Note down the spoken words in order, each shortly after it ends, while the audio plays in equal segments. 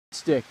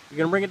stick. You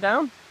gonna bring it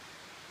down?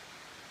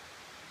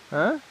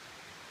 Huh?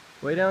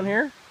 Way down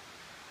here?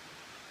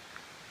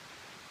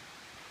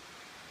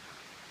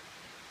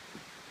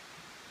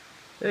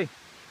 Hey,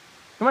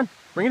 come on,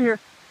 bring it here.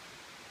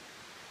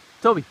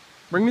 Toby,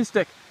 bring me the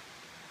stick.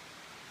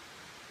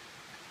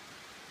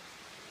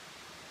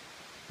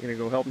 You gonna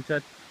go help him,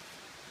 Ted?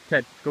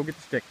 Ted, go get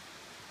the stick.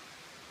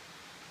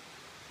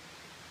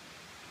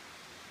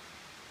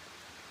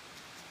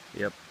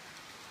 Yep.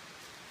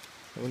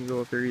 I wouldn't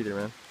go up there either,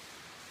 man.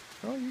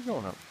 Oh, you're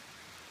going up.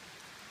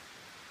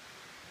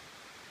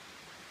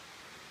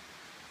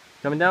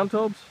 Coming down,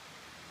 Tobes?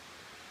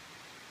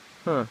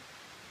 Huh.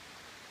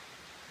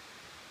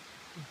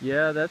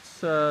 Yeah, that's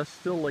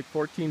still like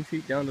 14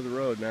 feet down to the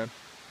road, man.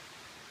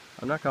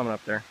 I'm not coming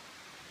up there.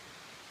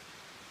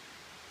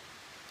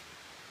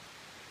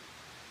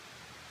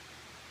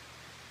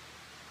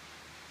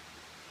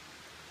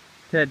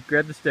 Ted,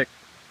 grab the stick.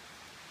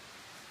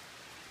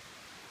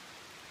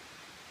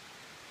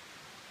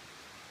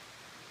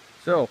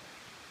 So,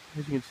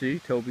 as you can see,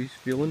 Toby's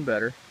feeling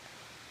better.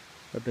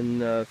 I've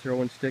been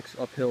throwing sticks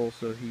uphill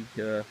so he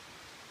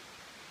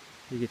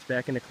gets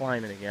back into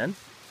climbing again.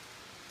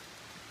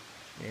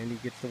 And he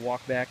gets to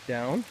walk back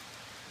down.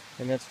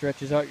 And that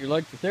stretches out your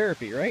leg for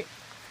therapy, right?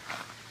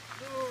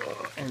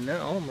 And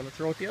now I'm going to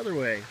throw it the other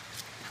way.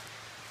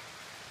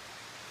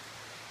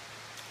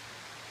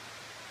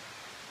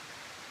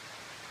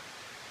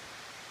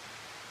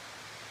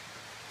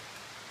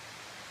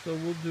 So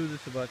we'll do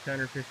this about 10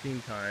 or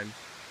 15 times.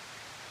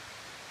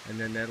 And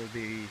then that'll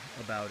be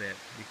about it,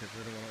 because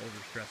I don't want to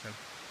overstress him.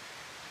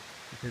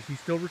 Because he's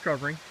still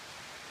recovering,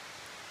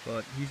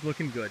 but he's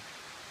looking good.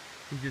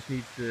 He just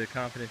needs the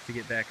confidence to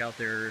get back out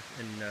there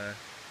and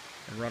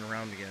run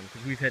around again.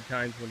 Because we've had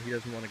times when he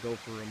doesn't want to go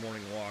for a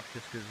morning walk,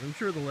 just because I'm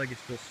sure the leg is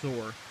still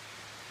sore,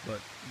 but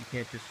you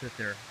can't just sit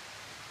there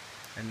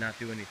and not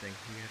do anything.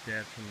 You have to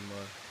have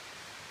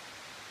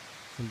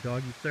some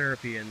doggy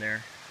therapy in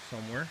there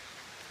somewhere.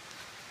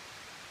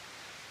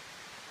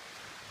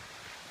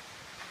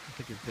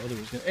 I think his brother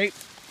was gonna.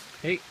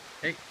 Hey,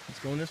 it's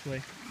going this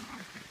way.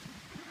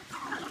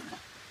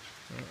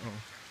 Uh-oh.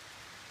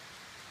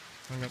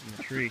 Hung up in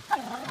the tree.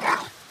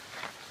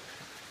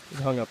 It's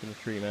hung up in the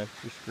tree, man.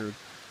 You're screwed.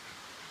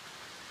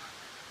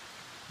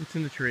 It's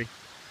in the tree.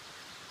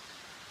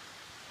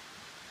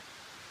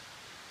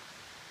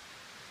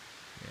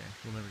 Yeah,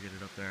 we'll never get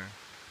it up there.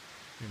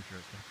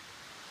 Interesting.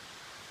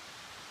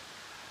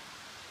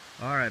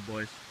 Alright,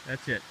 boys.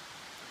 That's it.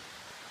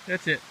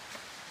 That's it.